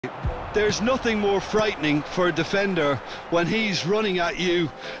There's nothing more frightening for a defender when he's running at you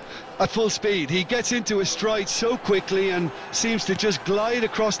at full speed. He gets into his stride so quickly and seems to just glide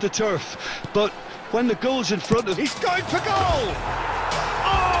across the turf. But when the goal's in front of him... He's going for goal!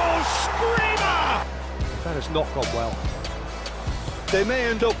 Oh, screamer! That has not gone well. They may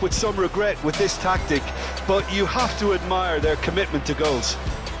end up with some regret with this tactic, but you have to admire their commitment to goals.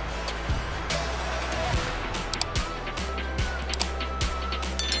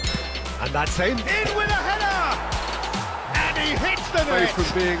 And that's in with a header! And he hits the net!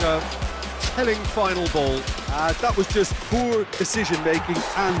 From being a telling final ball. That was just poor decision-making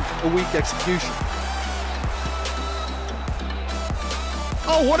and a weak execution.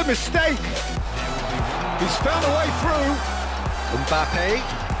 Oh, what a mistake! He's found a way through.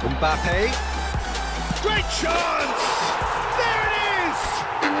 Mbappe. Great chance! There it is!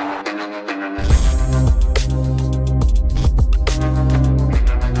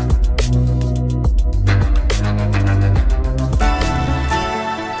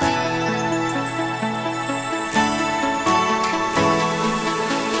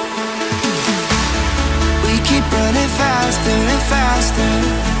 We keep running faster and faster.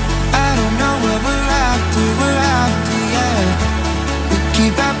 I don't know what we're after, yeah. We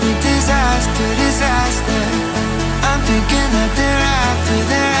keep up with disaster. I'm thinking that they're after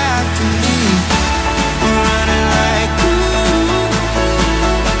me. We're running like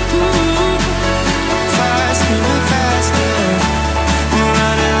faster and faster. We're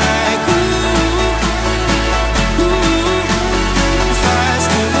running like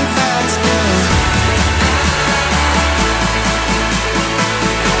faster and faster.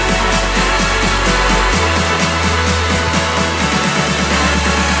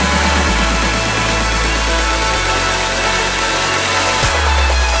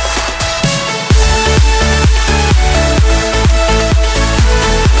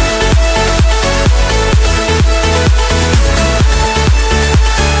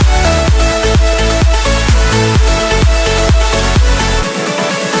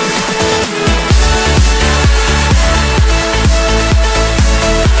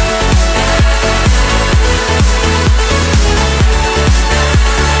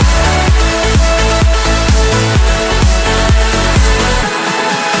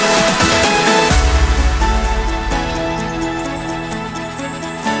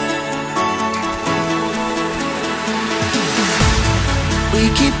 We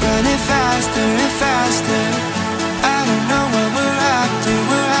keep running faster and faster. I don't know what we're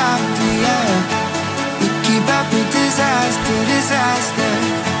after, yeah. We keep up with disaster.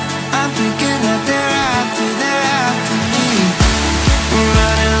 I'm thinking that they're after me. We're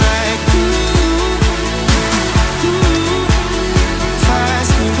running like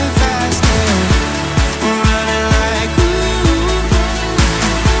faster and faster. We're running like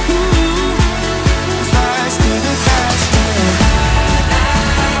faster and faster.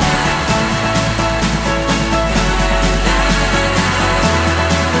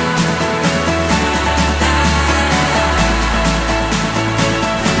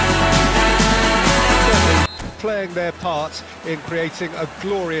 Playing their part in creating a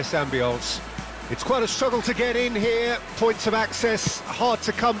glorious ambience. It's quite a struggle to get in here, points of access hard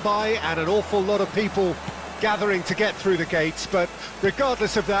to come by, and an awful lot of people gathering to get through the gates, but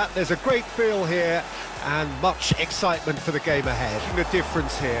regardless of that, there's a great feel here and much excitement for the game ahead. The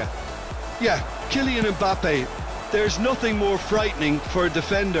difference here. Yeah, Kylian Mbappe, there's nothing more frightening for a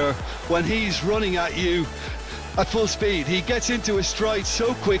defender when he's running at you at full speed. He gets into his stride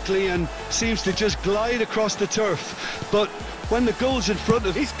so quickly and seems to just glide across the turf. But when the goal's in front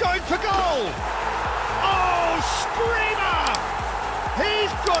of him... He's going for goal! Oh, screamer!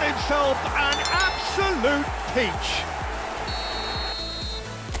 He's got himself an absolute peach.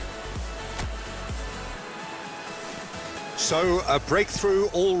 So, a breakthrough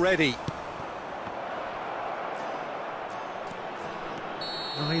already.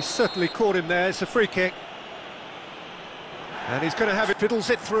 Oh, he's certainly caught him there. It's a free kick. And he's going to have it, fiddles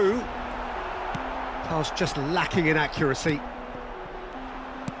it through. Pass just lacking in accuracy.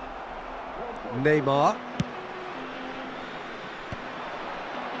 Neymar.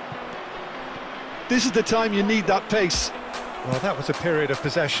 This is the time you need that pace. Well, that was a period of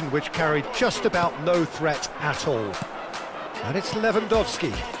possession which carried just about no threat at all. And it's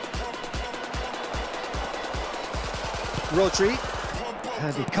Lewandowski. Rodri.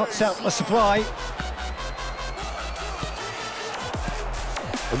 And he cuts out the supply.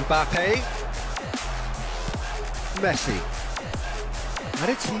 Mbappe. Messi. And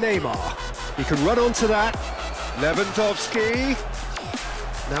it's Neymar. He can run onto that. Lewandowski.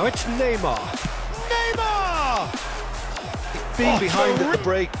 Now it's Neymar. Neymar! being behind at the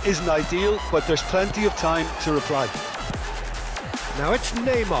break isn't ideal, but there's plenty of time to reply. Now it's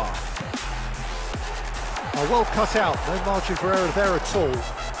Neymar. Oh, well cut out, no margin for error there at all.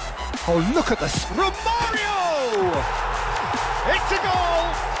 Oh, look at this. Romario! It's a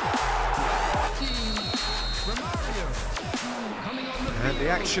goal! And the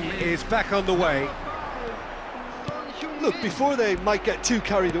action is back on the way. Look, before they might get too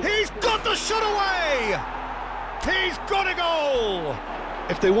carried away... He's got the shot away! He's got a goal!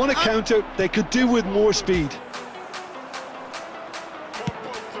 If they want to counter, they could do with more speed.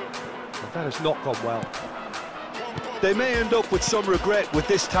 That has not gone well. They may end up with some regret with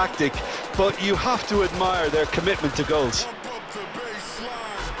this tactic, but you have to admire their commitment to goals.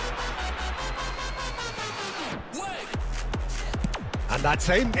 And that's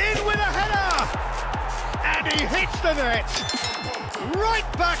him. In with a header! And he hits the net! Right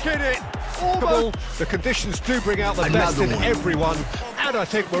back in it! Almost. The conditions do bring out the best in everyone, and I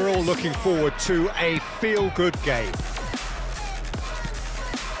think we're all looking forward to a feel-good game.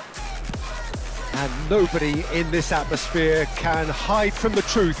 And nobody in this atmosphere can hide from the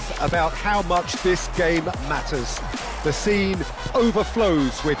truth about how much this game matters. The scene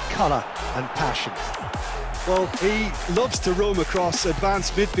overflows with colour and passion. Well, he loves to roam across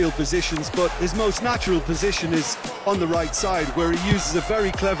advanced midfield positions, but his most natural position is on the right side, where he uses a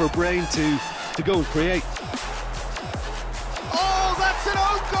very clever brain to go and create. Oh, that's an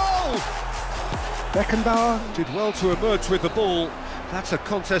own goal! Beckenbauer did well to emerge with the ball. That's a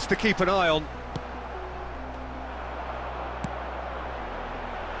contest to keep an eye on.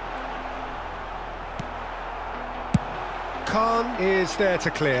 Khan is there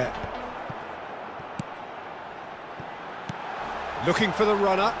to clear. Looking for the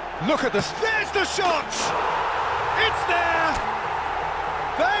runner. Look at this. There's the shot! It's there!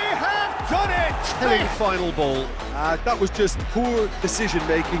 They have done it! Telling final ball. That was just poor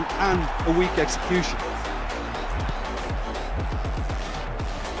decision-making and a weak execution.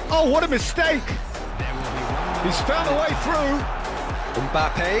 Oh, what a mistake! He's found a way through.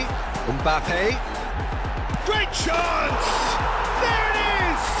 Mbappe. Great chance! There it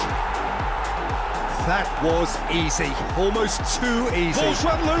is! That was easy. Almost too easy. Ball's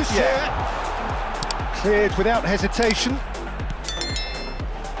run loose here. Cleared without hesitation.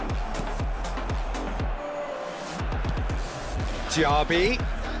 Xabi.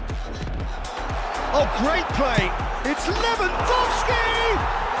 Oh, great play. It's Lewandowski!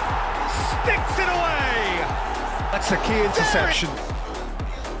 Sticks it away! That's a key interception.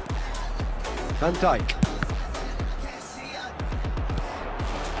 Van Dijk.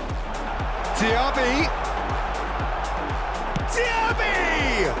 Xabi!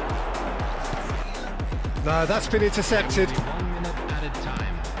 No, that's been intercepted. 1 minute added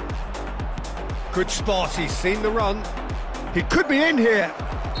time. Good spot, he's seen the run. He could be in here.